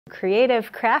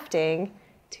Creative crafting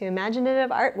to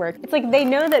imaginative artwork. It's like they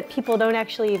know that people don't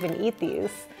actually even eat these.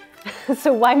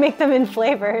 So why make them in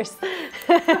flavors?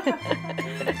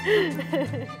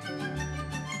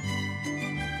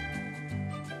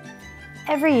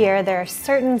 Every year there are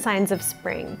certain signs of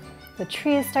spring. The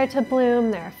trees start to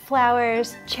bloom, there are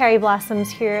flowers, cherry blossoms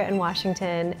here in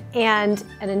Washington, and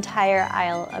an entire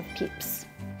aisle of Peeps.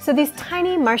 So these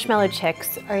tiny marshmallow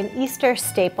chicks are an Easter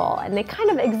staple, and they kind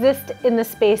of exist in the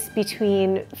space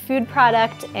between food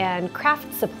product and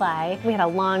craft supply. We had a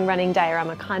long-running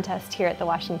diorama contest here at the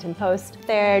Washington Post.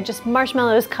 They're just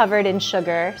marshmallows covered in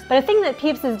sugar. But a thing that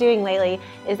Peeps is doing lately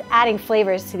is adding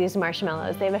flavors to these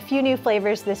marshmallows. They have a few new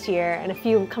flavors this year and a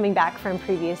few coming back from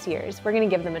previous years. We're gonna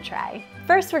give them a try.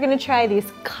 First, we're gonna try these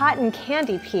cotton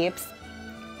candy Peeps.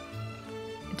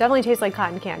 It definitely tastes like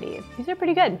cotton candy. These are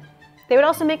pretty good. They would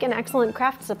also make an excellent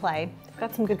craft supply. They've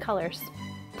got some good colors.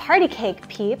 Party cake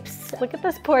Peeps. Look at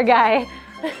this poor guy.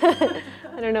 I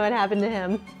don't know what happened to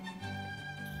him.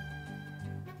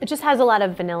 It just has a lot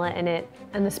of vanilla in it,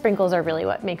 and the sprinkles are really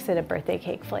what makes it a birthday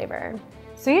cake flavor.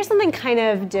 So here's something kind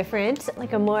of different,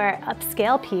 like a more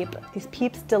upscale Peep. These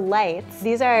Peeps Delights.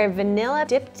 These are vanilla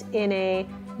dipped in a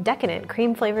decadent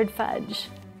cream-flavored fudge.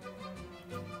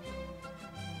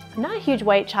 I'm not a huge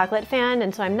white chocolate fan,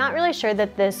 and so I'm not really sure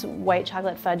that this white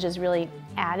chocolate fudge is really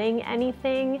adding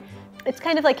anything. It's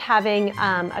kind of like having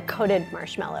a coated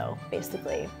marshmallow,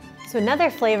 basically. So another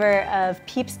flavor of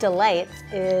Peeps Delights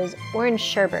is orange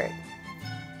sherbet.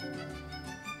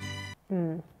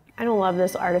 I don't love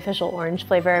this artificial orange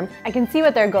flavor. I can see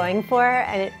what they're going for,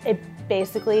 and it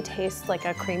basically tastes like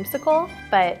a creamsicle,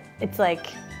 but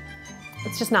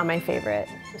it's just not my favorite.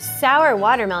 Sour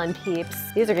watermelon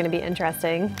Peeps. These are gonna be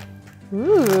interesting.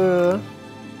 Ooh,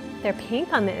 they're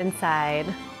pink on the inside.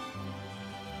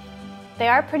 They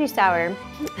are pretty sour.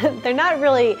 They're not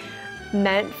really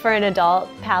meant for an adult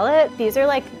palate. These are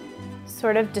like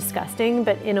sort of disgusting,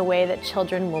 but in a way that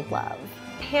children will love.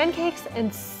 Pancakes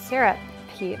and syrup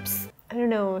Peeps. I don't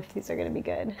know if these are gonna be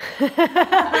good.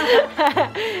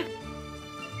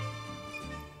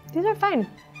 These are fine.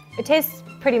 It tastes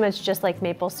pretty much just like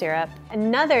maple syrup.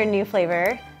 Another new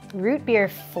flavor, root beer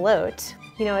float.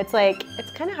 You know, it's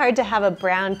kind of hard to have a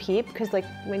brown Peep because like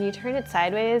when you turn it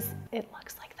sideways, it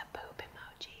looks like the poop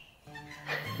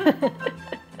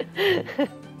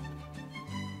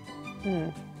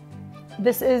emoji.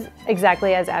 This is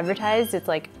exactly as advertised. It's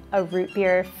like a root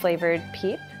beer flavored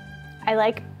Peep. I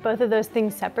like both of those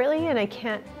things separately, and I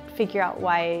can't figure out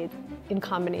why in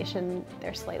combination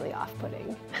they're slightly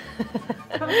off-putting.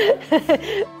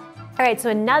 All right, so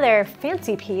another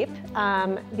fancy Peep,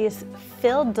 these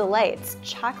Filled Delights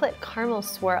Chocolate Caramel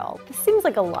Swirl. This seems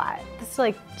like a lot. This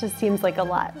just seems like a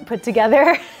lot put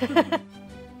together.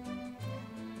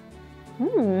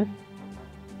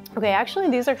 Okay, actually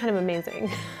these are kind of amazing.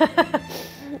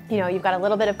 You know, you've got a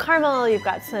little bit of caramel, you've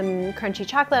got some crunchy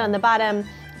chocolate on the bottom,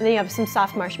 and then you have some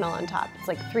soft marshmallow on top. It's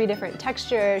like 3 different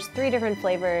textures, 3 different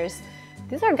flavors.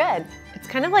 These are good. It's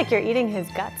kind of like you're eating his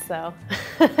guts though.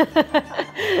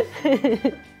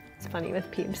 It's funny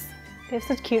with Peeps. They have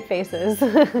such cute faces.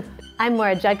 I'm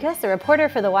Maura Judkis, a reporter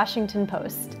for the Washington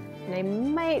Post, and I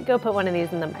might go put one of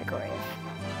these in the microwave.